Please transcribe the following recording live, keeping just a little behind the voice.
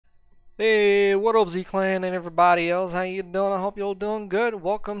Hey, what up, Z-Clan and everybody else? How you doing? I hope you're all doing good.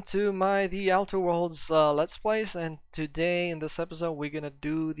 Welcome to my The Outer Worlds Let's Plays, and today in this episode we're gonna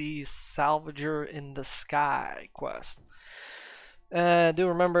do the Salvager in the Sky quest. Do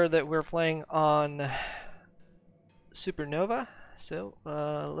remember that we're playing on SuperNova, so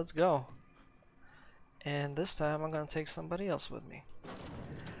let's go. And this time I'm gonna take somebody else with me.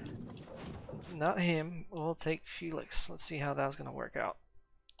 Not him, we'll take Felix. Let's see how that's gonna work out.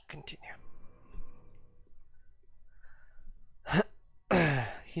 Continue.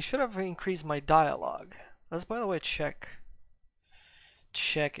 He should have increased my dialogue. Let's, by the way, check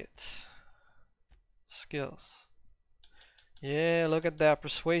it. Skills. Yeah, look at that.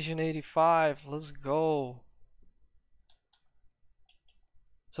 Persuasion 85. Let's go.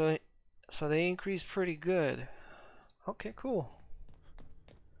 So they increased pretty good. Okay, cool.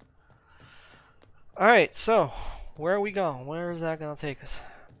 Alright, so where are we going? Where is that gonna take us?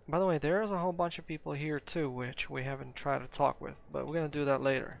 By the way, there's a whole bunch of people here too, which we haven't tried to talk with, but we're gonna do that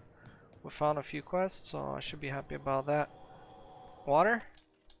later. We found a few quests, so I should be happy about that. Water?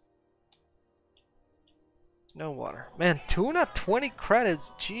 No water. Man, tuna 20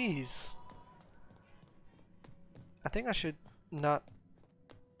 credits, jeez. I think I should not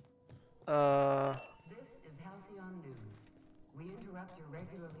This is Halcyon News. We interrupt your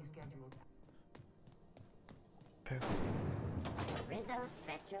regularly scheduled Rizzo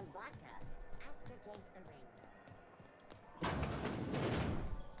Spectrum Vodka. Aftertaste the rain.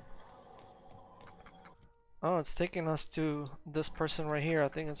 Oh, it's taking us to this person right here. I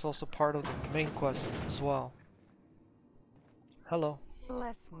think it's also part of the main quest as well. Hello.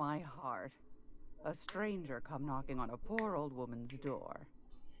 Bless my heart. A stranger come knocking on a poor old woman's door.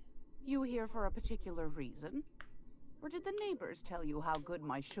 You here for a particular reason? Or did the neighbors tell you how good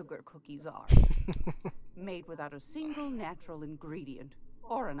my sugar cookies are? Made without a single natural ingredient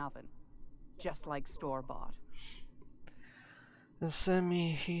or an oven. Just like store-bought. Send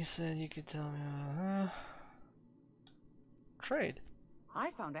me, he said you could tell me. Trade.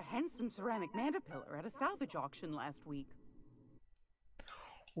 I found a handsome ceramic mandapillar at a salvage auction last week.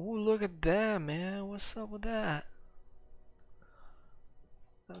 Ooh, look at that, man. What's up with that?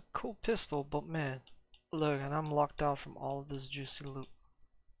 A cool pistol, but man, look, and I'm locked out from all of this juicy loot.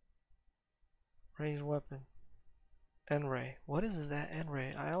 Ranged weapon. N-ray. What is that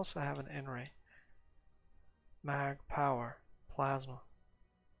N-ray? I also have an N-ray. Mag, power, plasma.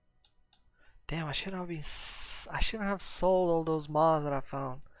 Damn, I shouldn't have sold all those mods that I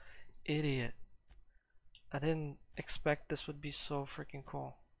found. Idiot. I didn't expect this would be so freaking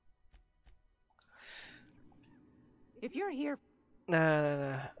cool. If you're here...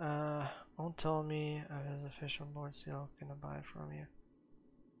 Nah. Don't tell me I was a fish on board seal. Can I buy it from you?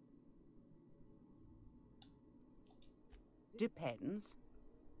 Depends.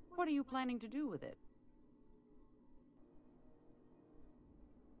 What are you planning to do with it?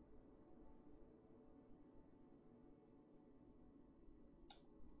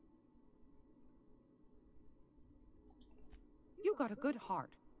 You got a good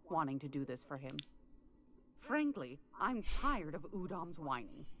heart, wanting to do this for him. Frankly, I'm tired of Udom's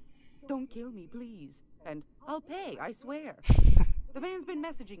whining. Don't kill me, please. And I'll pay, I swear. The man's been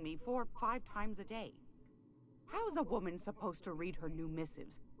messaging me 4 or 5 times a day. How's a woman supposed to read her new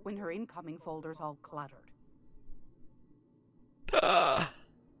missives when her incoming folder's all cluttered?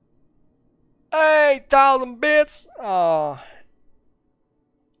 8,000 bits! Oh.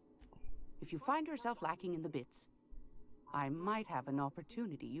 If you find yourself lacking in the bits, I might have an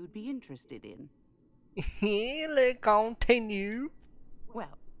opportunity you'd be interested in. Let's continue.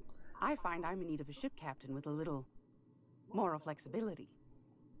 Well, I find I'm in need of a ship captain with a little moral flexibility.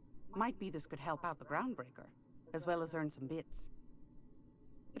 Might be this could help out the groundbreaker, as well as earn some bits.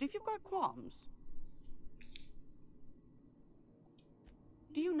 But if you've got qualms...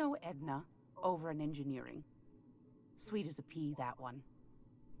 Do you know Edna, over in engineering? Sweet as a pea, that one.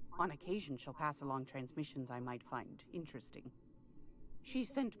 On occasion, she'll pass along transmissions I might find interesting. She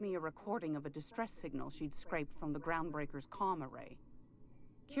sent me a recording of a distress signal she'd scraped from the groundbreaker's comm array.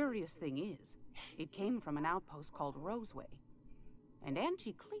 Curious thing is, it came from an outpost called Roseway, and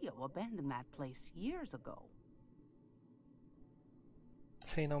Auntie Cleo abandoned that place years ago.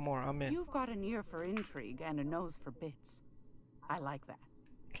 Say no more, I'm in. You've got an ear for intrigue and a nose for bits. I like that.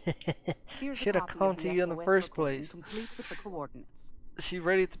 Should have come to you in the first place. Complete with the coordinates. Is she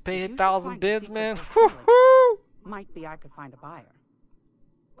ready to pay If you should 8,000 find a bits, secret man? worth selling, Woohoo! might be I could find a buyer.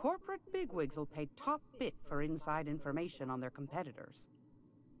 Corporate bigwigs will pay top bit for inside information on their competitors.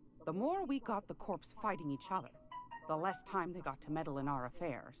 The more we got the corps fighting each other, the less time they got to meddle in our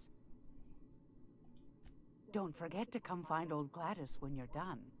affairs. Don't forget to come find old Gladys when you're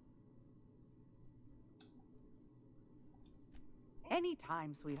done.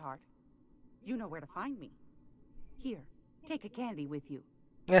 Anytime, sweetheart. You know where to find me. Here, take a candy with you.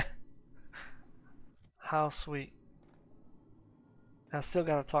 How sweet. I still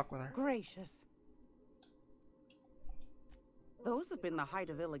gotta talk with her. Gracious. Those have been the height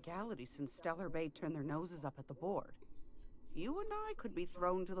of illegality since Stellar Bay turned their noses up at the board. You and I could be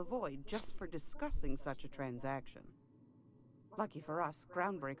thrown to the void just for discussing such a transaction. Lucky for us,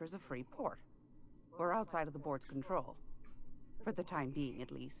 Groundbreaker's a free port. We're outside of the board's control. For the time being,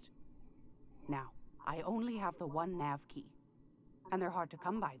 at least. Now, I only have the one nav key. And they're hard to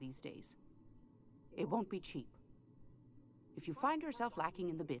come by these days. It won't be cheap. If you find yourself lacking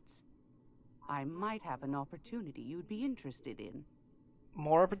in the bits, I might have an opportunity you'd be interested in.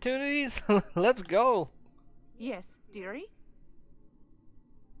 More opportunities? Let's go! Yes, dearie?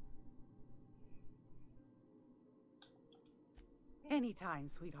 Anytime,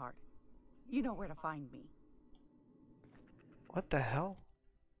 sweetheart. You know where to find me. What the hell?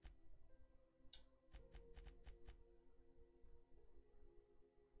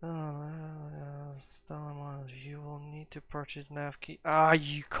 You will need to purchase nav key. Ah,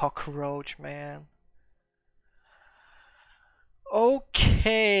 you cockroach, man.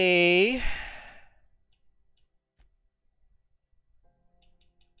 Okay.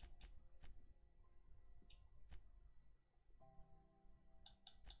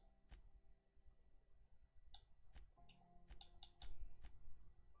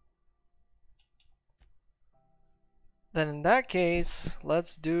 Then in that case,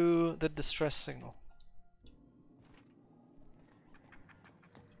 let's do the distress signal.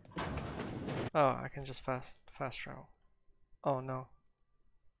 Oh, I can just fast travel. Oh no.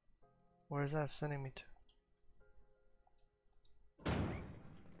 Where is that sending me to?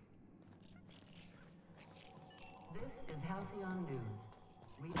 This is Halcyon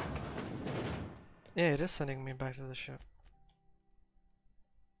News. Yeah, it is sending me back to the ship.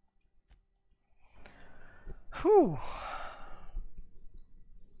 Whew.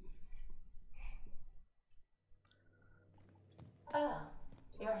 Ah,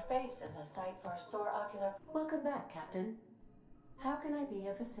 your face is a sight for sore ocular. Welcome back, Captain. How can I be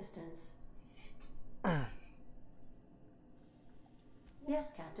of assistance?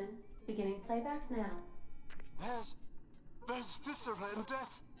 Yes, Captain. Beginning playback now. There's viscera and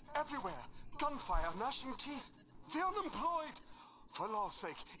death everywhere. Gunfire, gnashing teeth. The unemployed. For law's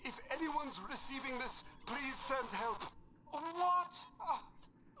sake, if anyone's receiving this, please send help. What?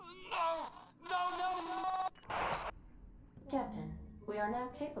 No! Captain, we are now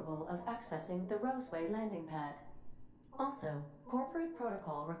capable of accessing the Roseway landing pad. Also, corporate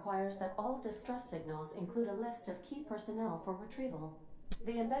protocol requires that all distress signals include a list of key personnel for retrieval.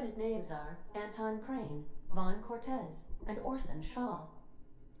 The embedded names are Anton Crane, Vaughn Cortez, and Orson Shaw.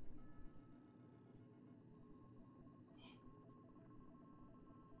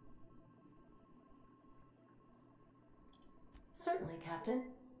 Certainly, Captain.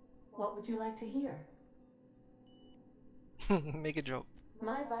 What would you like to hear? Make a joke.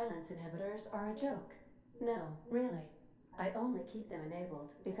 My violence inhibitors are a joke. No, really. I only keep them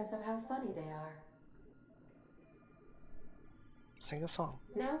enabled because of how funny they are. Sing a song.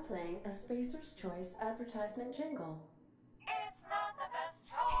 Now playing a Spacer's Choice advertisement jingle. It's not the best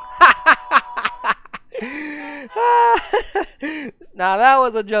choice. Now that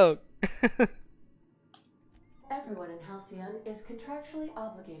was a joke. Everyone in Halcyon is contractually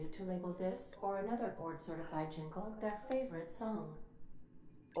obligated to label this or another board-certified jingle their favorite song.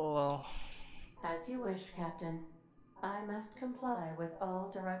 Oh. As you wish, Captain. I must comply with all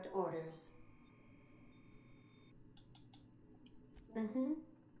direct orders.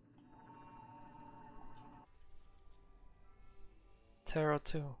 Terra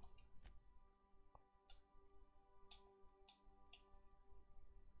 2.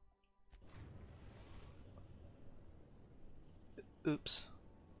 Oops.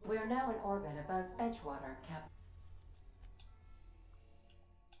 We are now in orbit above Edgewater, Captain.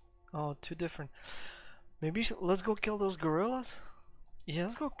 Oh, two different. Maybe let's go kill those gorillas? Yeah,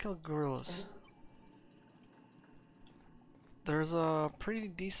 let's go kill gorillas. There's a pretty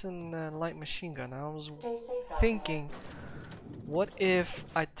decent light machine gun. I was thinking, what if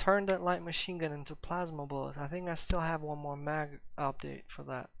I turned that light machine gun into plasma bullets? I think I still have one more mag update for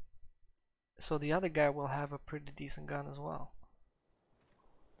that. So the other guy will have a pretty decent gun as well.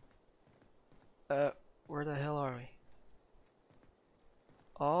 Where the hell are we?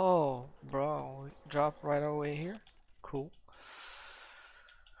 Oh, bro, we dropped right away here. Cool.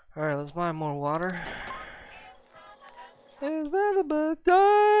 Alright, let's buy more water.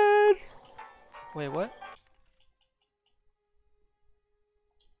 Wait, what?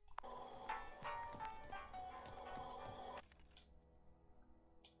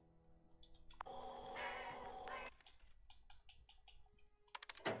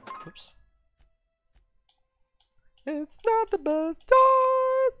 Oops. It's not the best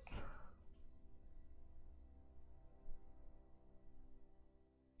choice.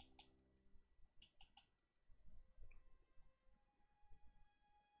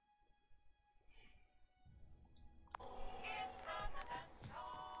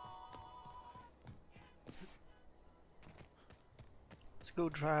 Let's go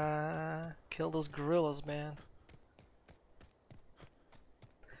try kill those gorillas, man.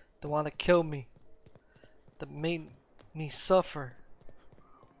 The one that killed me, that made me suffer.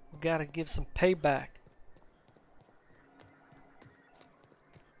 We gotta give some payback.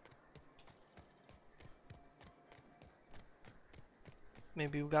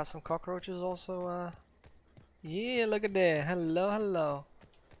 Maybe we got some cockroaches also. Yeah, look at that. Hello, hello.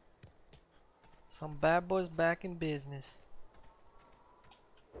 Some bad boys back in business.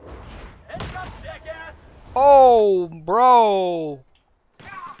 Heads up, jackass! Oh, bro.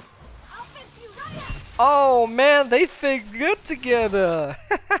 I'll fix you right up. Oh man, they fit good together.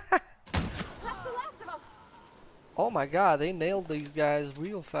 That's the last of them. Oh my god, they nailed these guys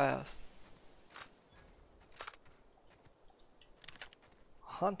real fast.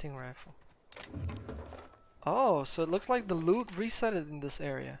 Hunting rifle. Oh, so it looks like the loot resetted in this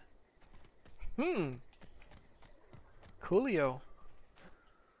area. Coolio.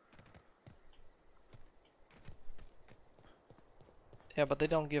 Yeah, but they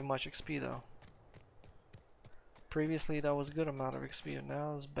don't give much XP though. Previously that was a good amount of XP, and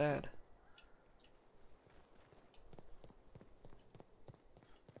now it's bad.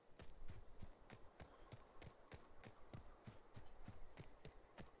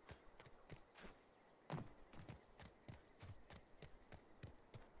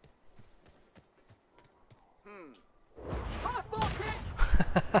 Crossball kick!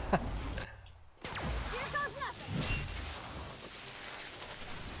 Here goes nothing.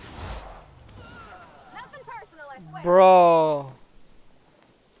 Nothing personal, I swear. Bro.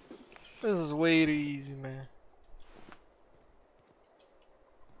 This is way too easy, man.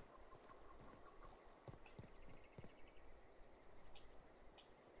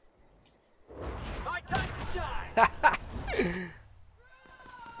 My time to shine! I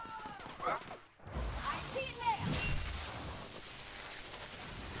see it now.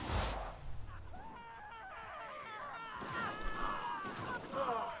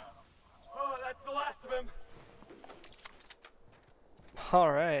 Oh, that's the last of him.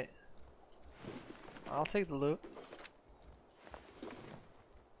 Alright. I'll take the loot.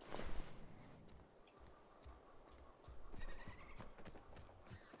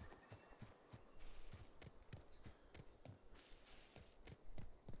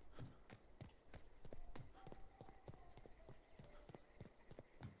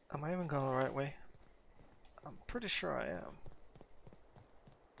 Am I even going the right way? I'm pretty sure I am.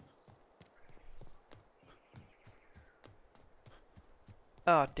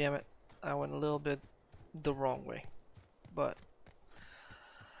 Oh, damn it. I went a little bit the wrong way. But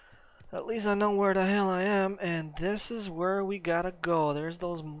at least I know where the hell I am, and this is where we gotta go. There's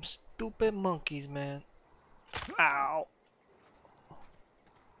those stupid monkeys, man. Ow.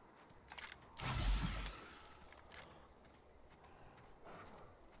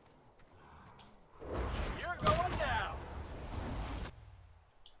 You're going down.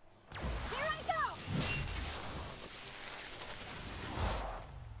 Here I go.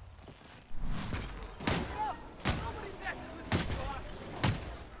 Nobody messes with this boss.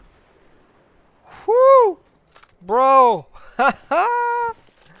 Whoo! Bro! Haha!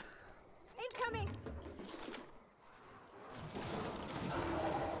 Incoming.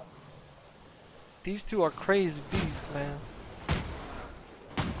 These two are crazy beasts, man.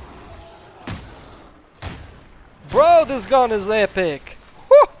 Bro, this gun is epic!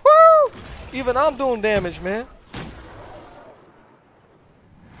 Woo-hoo! Even I'm doing damage, man.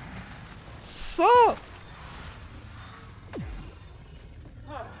 Sup?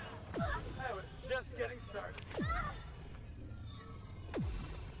 I was just getting started.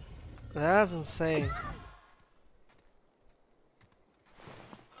 That's insane.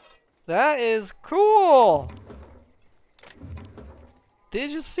 That is cool!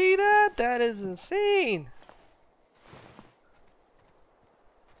 Did you see that? That is insane!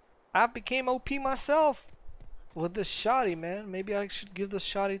 I became OP myself with this shotty, man. Maybe I should give this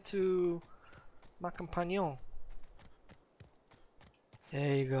shotty to my companion.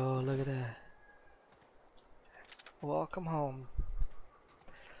 There you go, look at that. Welcome home.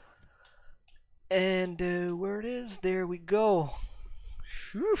 And where it is, there we go.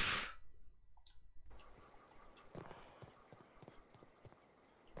 Whew.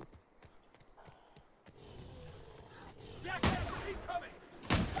 Jackass, keep coming.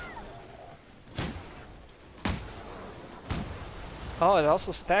 Oh, it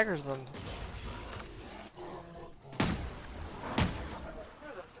also staggers them.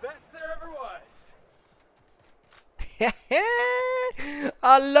 You're the best there ever was.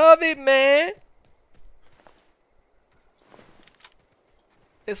 I love it, man.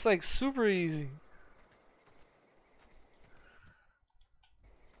 It's like super easy.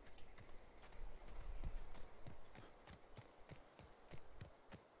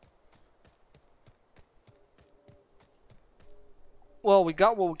 Well, we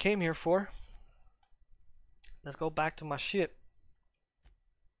got what we came here for. Let's go back to my ship.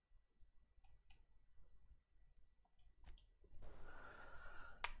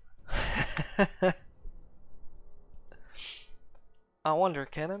 I wonder,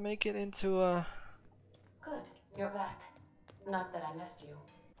 can I make it into a... Good, you're back. Not that I missed you.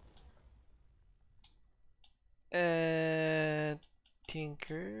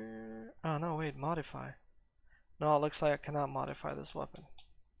 Tinker... Oh no, wait, modify. No, it looks like I cannot modify this weapon.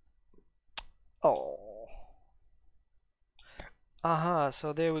 Oh.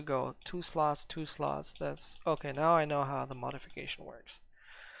 So there we go. 2 slots, 2 slots. That's... Okay, now I know how the modification works.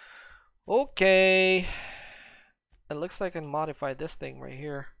 Okay. It looks like I can modify this thing right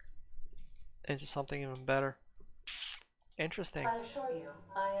here into something even better. Interesting. I assure you,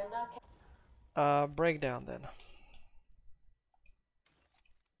 I am not... Breakdown then.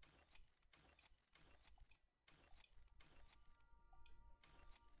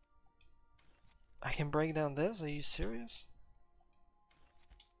 I can break down this? Are you serious?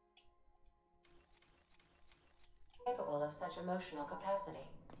 capable of such emotional capacity.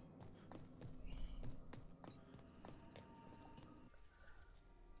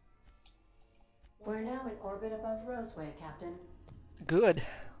 We're now in orbit above Roseway, Captain. Good.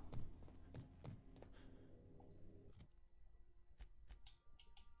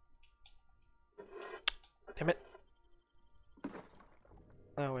 Damn it.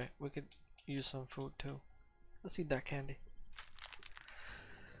 Oh wait, we could use some food too. Let's eat that candy.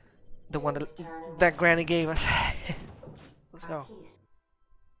 The one that Granny gave us. Let's go.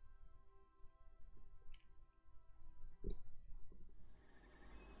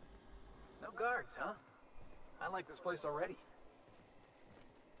 No guards, huh? I like this place already.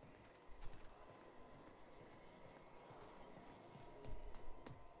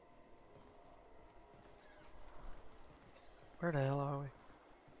 Where the hell are we?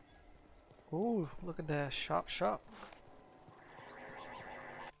 Ooh, look at that. Shop.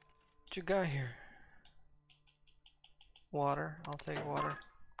 What you got here? Water. I'll take water.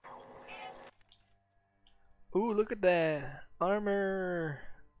 Ooh, look at that. Armor.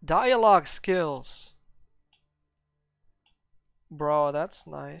 Dialogue skills. Bro, that's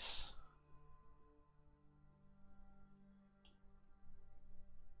nice.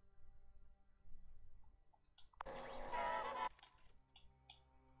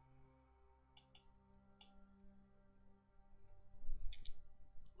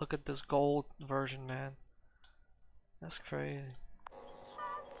 Look at this gold version, man. That's crazy.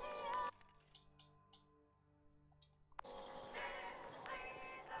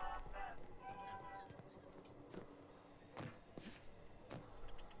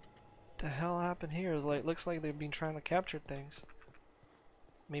 The hell happened here? Is like, looks like they've been trying to capture things.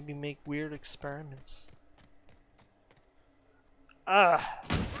 Maybe make weird experiments. Ah!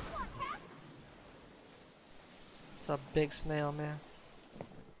 It's a big snail, man.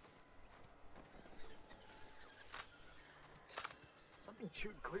 Something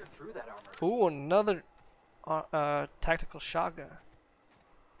chewed clear through that armor. Ooh, another tactical shotgun.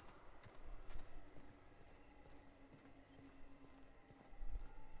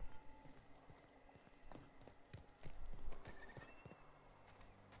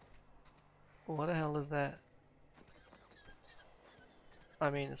 What the hell is that? I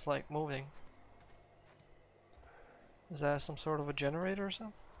mean, it's like moving. Is that some sort of a generator or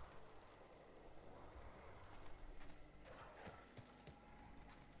something?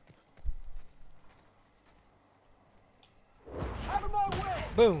 Out of my way!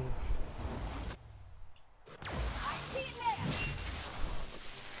 Boom! I see it there.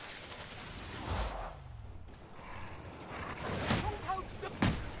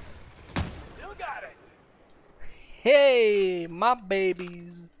 Still got it! Hey, my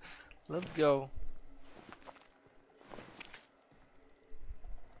babies! Let's go.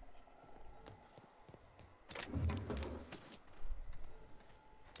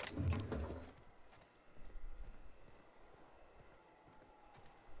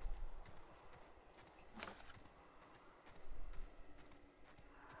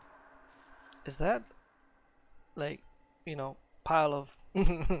 Is that like, you know, pile of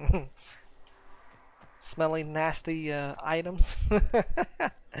Smelly, nasty items.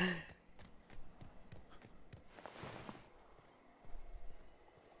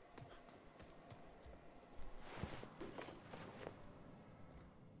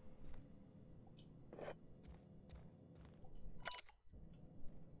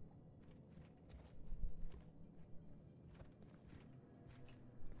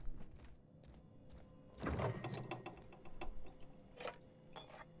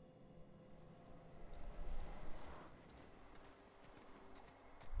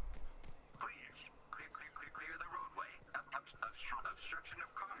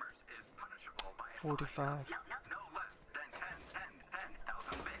 45. No less than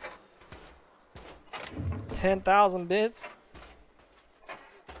 10,000 bits. 10,000 bits?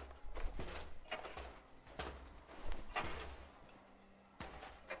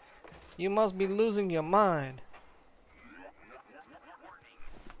 You must be losing your mind.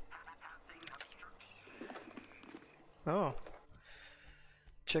 Oh.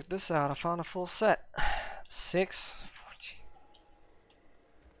 Check this out. I found a full set. 6.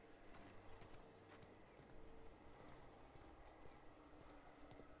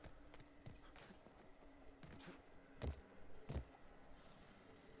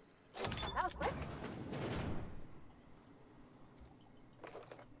 That was quick.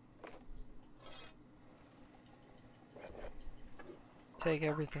 Take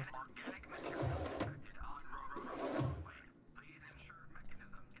everything.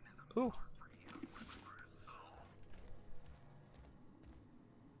 Ooh.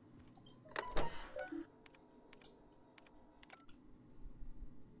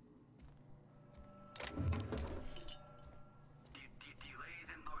 Delays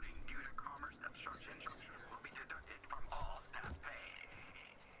in loading due to commerce obstruction will be deducted from all staff pay.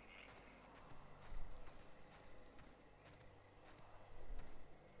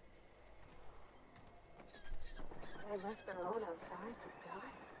 I left her alone outside, but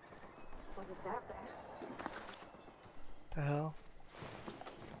God, was it that bad? The hell?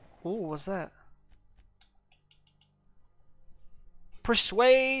 Ooh, what's that?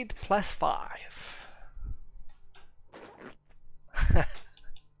 Persuade +5.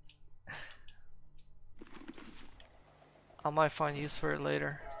 I might find use for it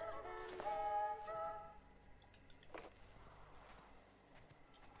later.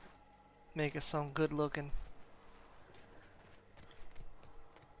 Make it sound good looking.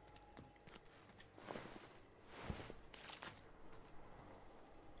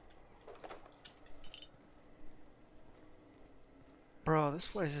 Bro, this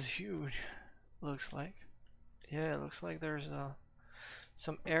place is huge. Looks like. Yeah, it looks like there's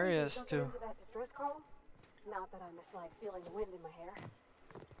some areas Something too. into that distress call? Not that I miss like feeling the wind in my hair.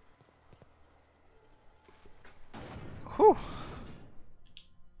 Whew.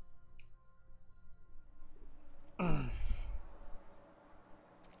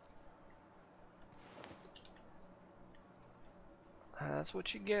 That's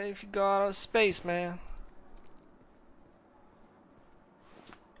what you get if you go out of space, man.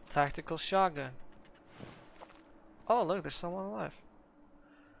 Tactical shotgun. Oh, look, there's someone alive.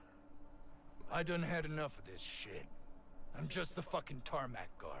 I done had enough of this shit. I'm just the fucking tarmac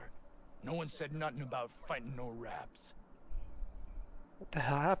guard. No one said nothing about fighting no raps. What the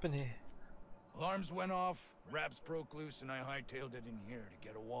hell happened here? Alarms went off, raps broke loose, and I hightailed it in here to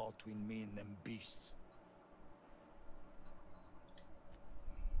get a wall between me and them beasts.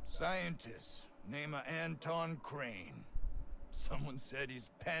 Scientist, name of Anton Crane. Someone said he's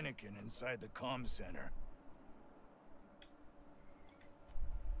panicking inside the comm center.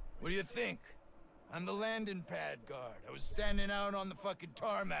 What do you think? I'm the landing pad guard. I was standing out on the fucking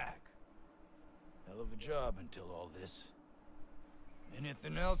tarmac. Hell of a job until all this.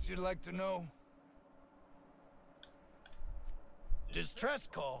 Anything else you'd like to know? Distress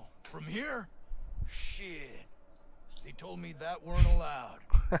call? From here? Shit. They told me that weren't allowed.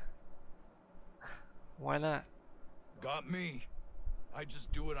 Why not? Got me. I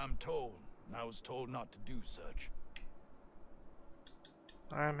just do what I'm told, and I was told not to do such.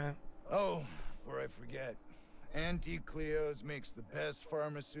 Alright, man. Oh, before I forget, Auntie Cleo's makes the best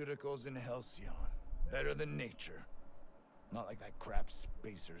pharmaceuticals in Halcyon. Better than nature. Not like that crap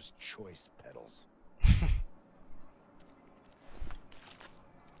Spacer's Choice pedals.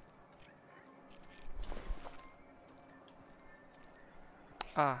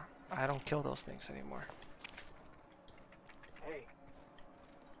 Ah, I don't kill those things anymore. Hey,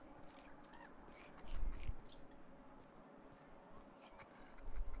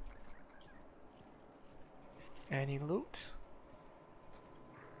 Any loot?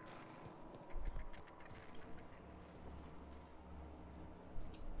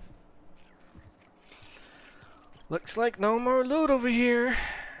 Looks like no more loot over here.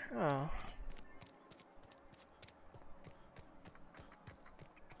 Oh.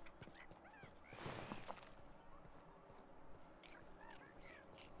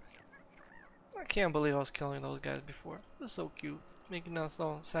 I can't believe I was killing those guys before. They're so cute, making no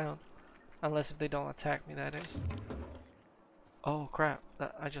sound. Unless if they don't attack me, that is. Oh crap,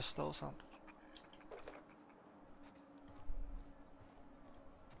 I just stole something.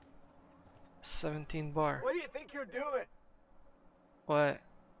 $17. What do you think you're doing? What?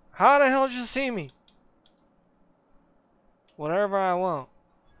 How the hell did you see me? Whatever I want.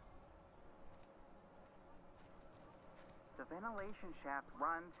 The ventilation shaft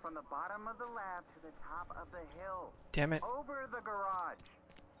runs from the bottom of the lab to the top of the hill. Damn it. Over the garage.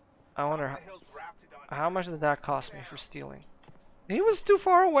 I wonder how much did that cost me for stealing? He was too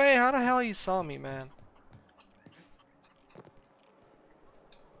far away. How the hell he saw me, man?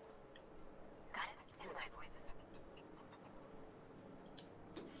 Got it. Inside voices.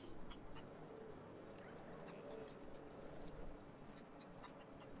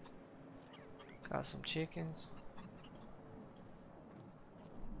 Got some chickens.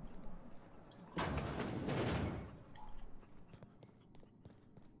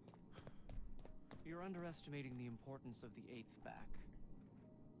 You're underestimating the importance of the 8th back.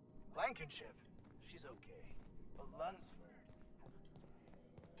 Blankenship. She's okay. But Lunsford.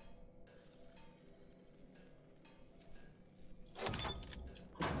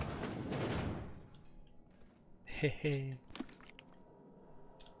 Hehe.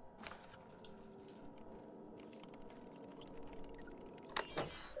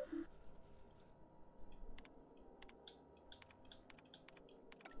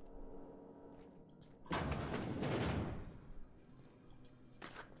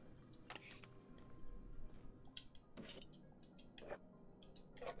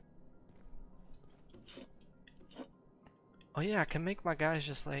 Oh yeah, I can make my guys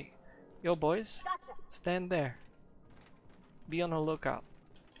just like, yo boys, Gotcha. stand there. Be on the lookout.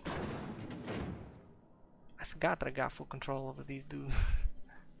 I forgot that I got full control over these dudes.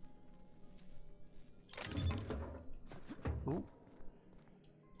 Ooh.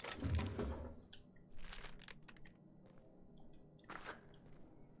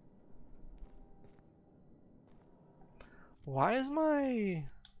 Why is my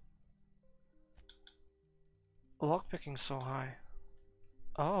lockpicking so high?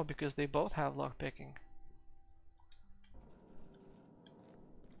 Oh, because they both have lockpicking.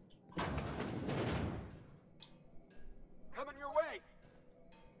 Coming your way.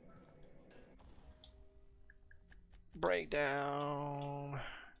 Breakdown.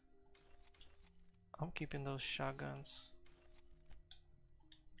 I'm keeping those shotguns.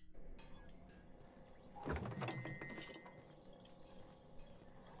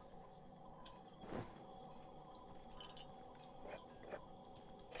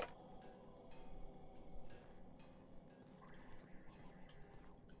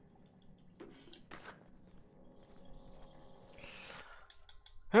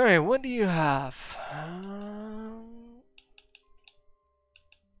 Alright, what do you have?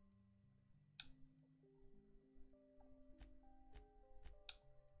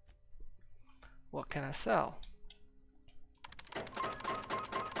 What can I sell?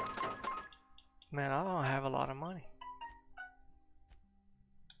 Man, I don't have a lot of money.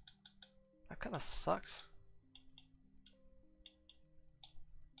 That kind of sucks.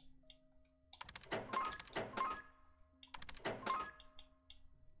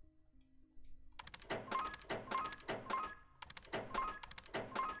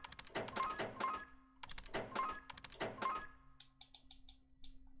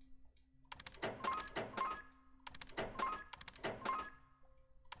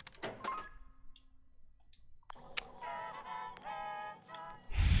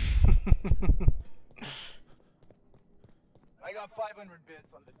 I got 500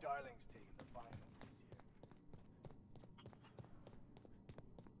 bits on the Darlings taking the finals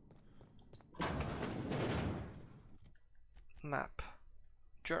this year. Map.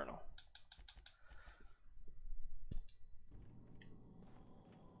 Journal.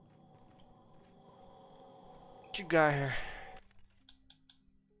 What you got here?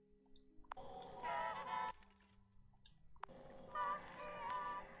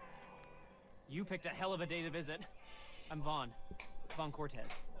 You picked a hell of a day to visit. I'm Vaughn Cortez.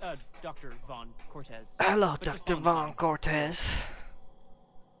 Dr. Vaughn Cortez. Hello, But just Dr. Vaughn's Vaughn fine. Cortez.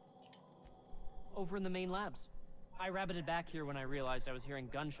 Over in the main labs. I rabbited back here when I realized I was hearing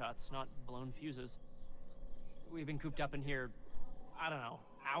gunshots, not blown fuses. We've been cooped up in here, I don't know,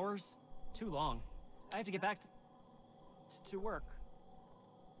 hours? Too long. I have to get back to work.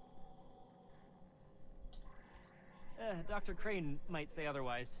 Dr. Crane might say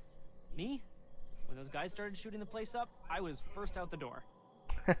otherwise. Me? When those guys started shooting the place up, I was first out the door.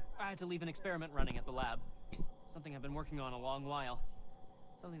 I had to leave an experiment running at the lab. Something I've been working on a long while.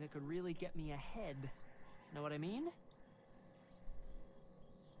 Something that could really get me ahead. Know what I mean?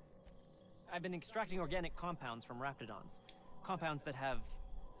 I've been extracting organic compounds from raptidons. Compounds that have,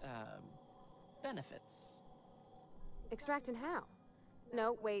 benefits. Extracting how?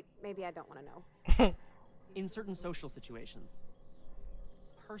 No, wait, maybe I don't want to know. In certain social situations.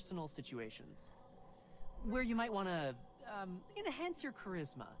 Personal situations. Where you might want to, enhance your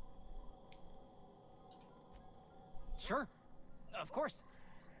charisma. Sure. Of course.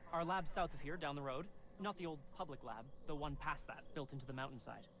 Our lab's south of here, down the road. Not the old public lab, the one past that, built into the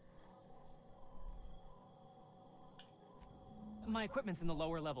mountainside. My equipment's in the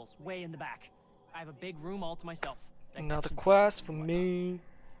lower levels, way in the back. I have a big room all to myself. Another quest for me.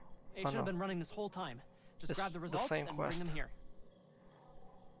 It should have been running this whole time. Just grab the results and bring them here.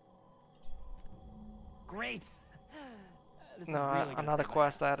 Great! No, really another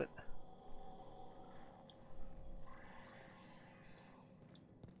quest added.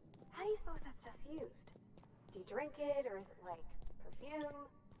 How do you suppose that stuff's used? Do you drink it, or is it like perfume?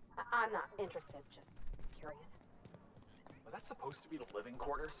 I'm not interested, just curious. Was that supposed to be the living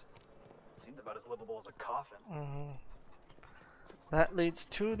quarters? Seemed about as livable as a coffin. That leads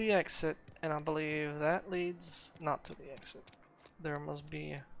to the exit, and I believe that leads not to the exit. There must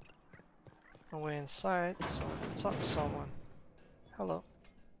be a way inside, so I can talk to someone. Hello.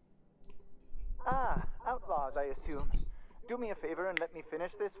 Ah, outlaws, I assume. Do me a favor and let me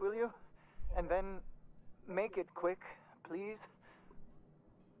finish this, will you? And then make it quick, please.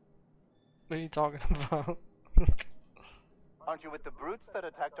 What are you talking about? Aren't you with the brutes that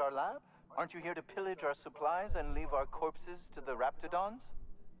attacked our lab? Aren't you here to pillage our supplies and leave our corpses to the raptidons?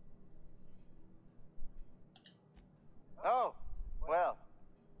 Oh, well,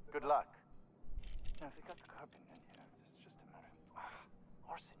 good luck. Now, if you got the carbon in here, it's just a matter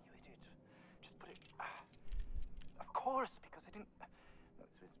of... Orson, you idiot. Just put it... Of course, because I didn't... No,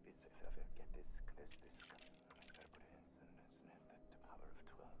 if I get this... I just gotta put it in the power of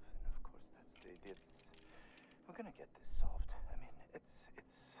 12, and of course that's... We're gonna get this solved. I mean,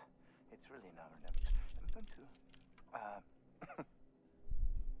 it's really now or never. I'm going to...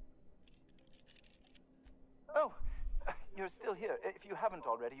 Oh! You're still here. If you haven't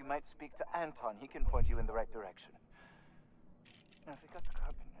already, you might speak to Anton. He can point you in the right direction. Now, if you got the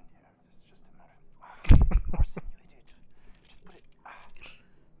carbon in here, it's just a matter of... Orson, you idiot. Just put it...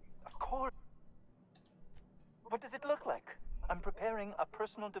 Of course. What does it look like? I'm preparing a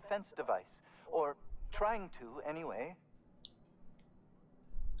personal defense device. Or trying to, anyway.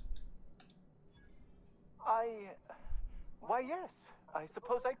 Why, yes. I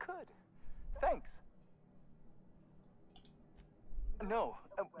suppose I could. Thanks. No.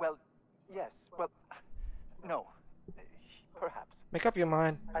 Well, yes. Well, no. Perhaps. Make up your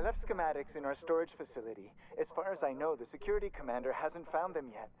mind. I left schematics in our storage facility. As far as I know, the security commander hasn't found them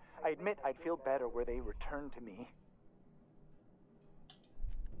yet. I admit I'd feel better were they returned to me.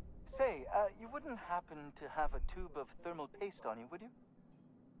 Say, you wouldn't happen to have a tube of thermal paste on you, would you?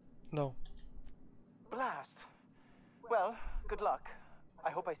 No. Blast. Well, good luck.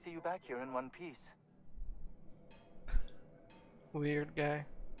 I hope I see you back here in one piece. Weird guy.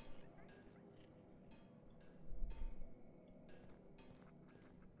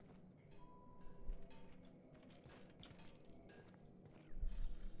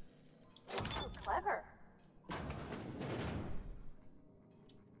 Oh, clever.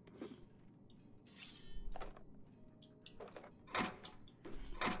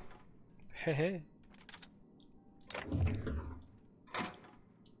 Hey, hey.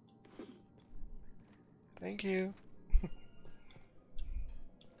 Thank you.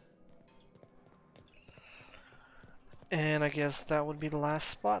 And I guess that would be the last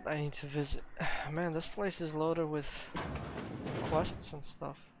spot I need to visit. Man, this place is loaded with quests and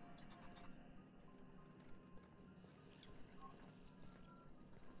stuff.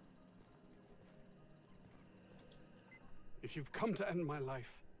 If you've come to end my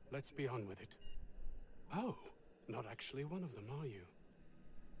life, let's be on with it. Oh, not actually one of them, are you?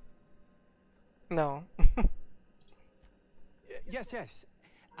 No. Yes.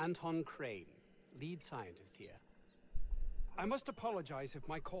 Anton Crane, lead scientist here. I must apologize if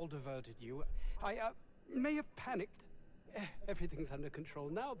my call diverted you. I may have panicked. Everything's under control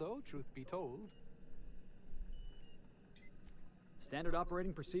now, though, truth be told. Standard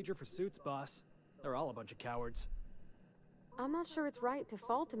operating procedure for suits, boss. They're all a bunch of cowards. I'm not sure it's right to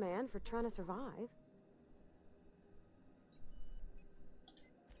fault a man for trying to survive.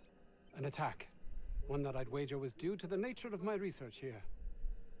 An attack. One that I'd wager was due to the nature of my research here.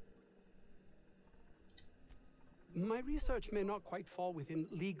 My research may not quite fall within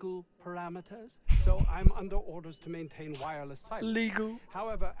legal parameters, so I'm under orders to maintain wireless silence. Legal.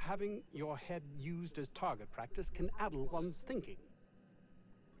 However, having your head used as target practice can addle one's thinking.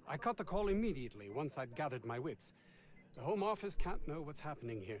 I cut the call immediately once I'd gathered my wits. The Home Office can't know what's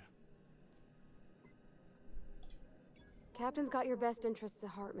happening here. Captain's got your best interests at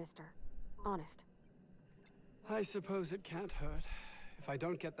heart, mister. Honest. I suppose it can't hurt. If I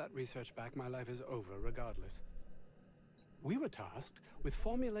don't get that research back, my life is over regardless. We were tasked with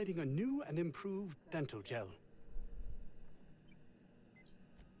formulating a new and improved dental gel.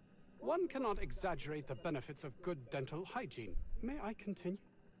 One cannot exaggerate the benefits of good dental hygiene. May I continue?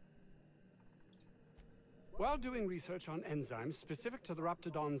 While doing research on enzymes specific to the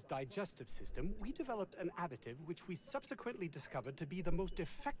Raptidon's digestive system, we developed an additive which we subsequently discovered to be the most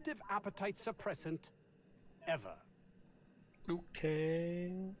effective appetite suppressant ever.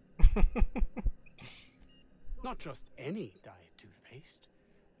 Okay. Not just any diet toothpaste,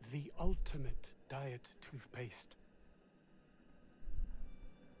 the ultimate diet toothpaste.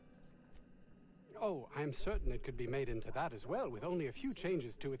 Oh, I'm certain it could be made into that as well, with only a few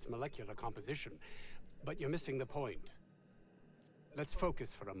changes to its molecular composition. But you're missing the point. Let's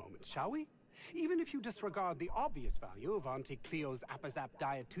focus for a moment, shall we? Even if you disregard the obvious value of Auntie Cleo's Appazap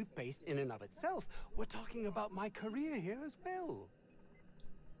diet toothpaste in and of itself, we're talking about my career here as well.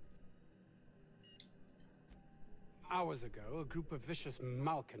 Hours ago, a group of vicious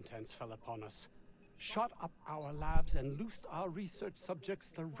malcontents fell upon us, shot up our labs and loosed our research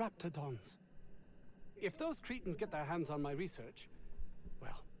subjects, the Raptidons. If those cretins get their hands on my research,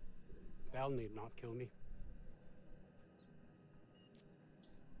 well, they'll need not kill me.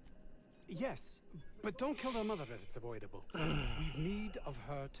 Yes, but don't kill their mother if it's avoidable. We've need of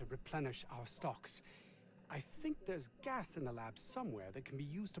her to replenish our stocks. I think there's gas in the lab somewhere that can be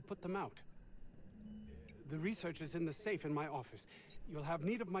used to put them out. The research is in the safe in my office. You'll have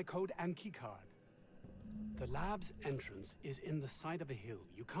need of my code and keycard. The lab's entrance is in the side of a hill.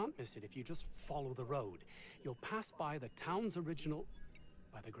 You can't miss it if you just follow the road. You'll pass by the town's original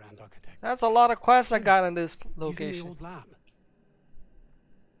by the Grand Architect. That's a lot of quests I got in this location. He's in the old lab.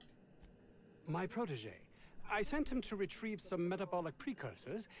 My protege. I sent him to retrieve some metabolic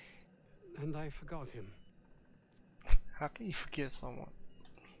precursors, and I forgot him. How can you forget someone?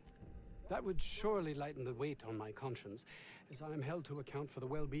 That would surely lighten the weight on my conscience, as I am held to account for the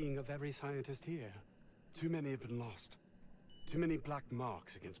well-being of every scientist here. Too many have been lost. Too many black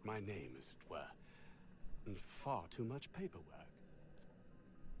marks against my name, as it were. And far too much paperwork.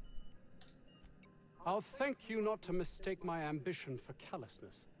 I'll thank you not to mistake my ambition for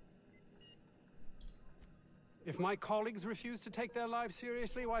callousness. If my colleagues refuse to take their lives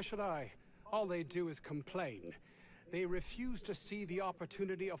seriously, why should I? All they do is complain. They refuse to see the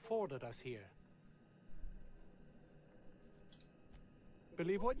opportunity afforded us here.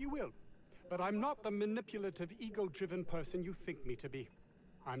 Believe what you will, but I'm not the manipulative, ego-driven person you think me to be.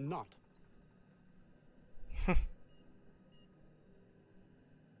 I'm not.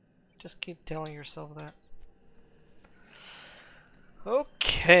 Just keep telling yourself that.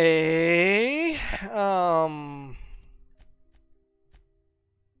 Okay.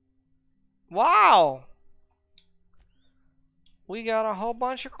 Wow. We got a whole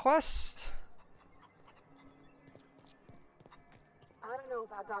bunch of quests. I don't know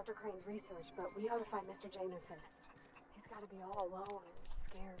about Dr. Crane's research, but we ought to find Mr. Jameson. He's got to be all alone and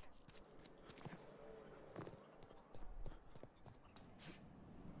scared.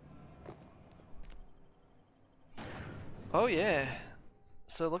 Oh yeah.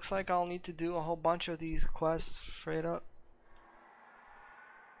 So it looks like I'll need to do a whole bunch of these quests straight up.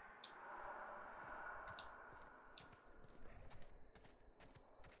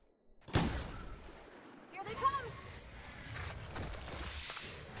 Here they come!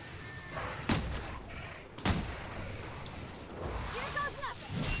 Here goes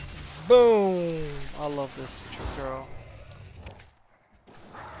nothing! Boom! I love this girl.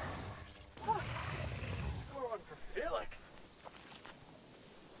 Score one for Felix.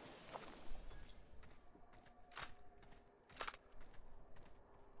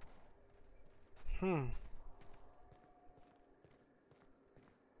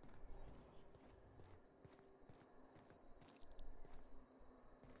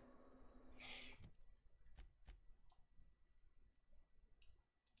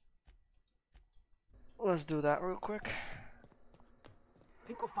 Let's do that real quick.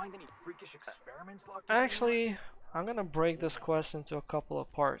 Think we'll find any freakish experiments locked away? Actually, I'm gonna break this quest into a couple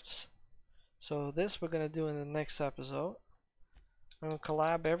of parts. So this we're gonna do in the next episode.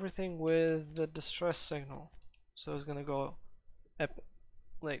 collab everything with the distress signal. So it's gonna go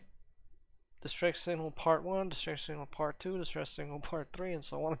like distress signal part 1, distress signal part 2, distress signal part 3, and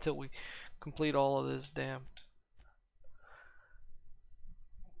so on until we complete all of this damn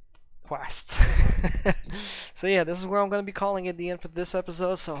quests. So yeah, this is where I'm going to be calling it the end for this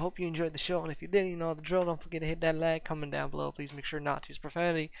episode. So I hope you enjoyed the show, and if you did, you know the drill. Don't forget to hit that like, comment down below. Please make sure not to use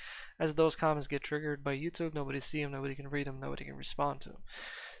profanity, as those comments get triggered by YouTube. Nobody see them, nobody can read them, nobody can respond to them.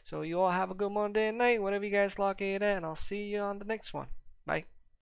 So you all have a good Monday night, whatever you guys lock it at, and I'll see you on the next one. Bye.